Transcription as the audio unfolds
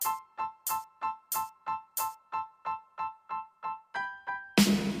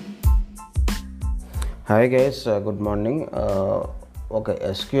Hi guys, good morning. ఒక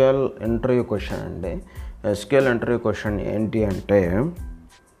SQL interview question అండి. SQL interview question ఏంటి అంటే,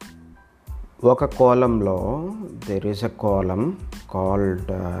 ఒక కాలంలో there is a column called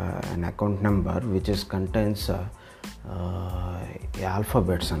an account number which is contains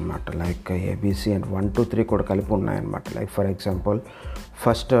alphabets అనమాట. Like ABC and 1 2 3 కూడా కలిపి ఉన్నాయన్నమాట. Like for example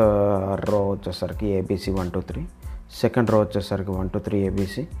first row వచ్చేసరికి ఏబిసి 1 2 3, సెకండ్ రో వచ్చేసరికి 1 2 3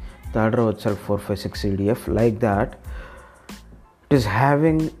 ABC, third row itself 4 5 6 EDF. Like that, it is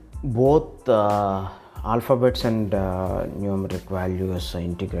having both alphabets and numeric values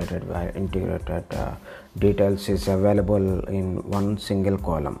integrated details is available in one single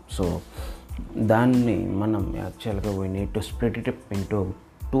column. So దాన్ని మనం యాక్చువల్గా we need to split it up into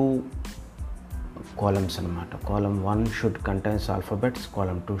two columns అన్నమాట. Column 1 should contains alphabets,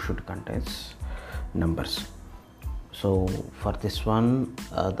 column 2 should contains numbers. So for this one,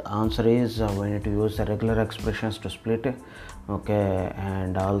 the answer is we need to use the regular expressions to split, okay,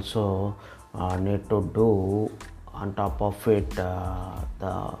 and also need to do on top of it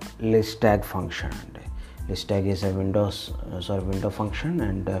the list tag function. List tag is a window function,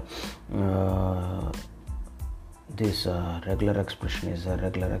 and this regular expression is a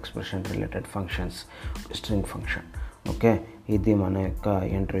regular expression related functions string function. Okay, ఇది మన యొక్క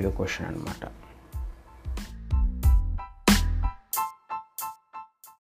interview question అన్నమాట.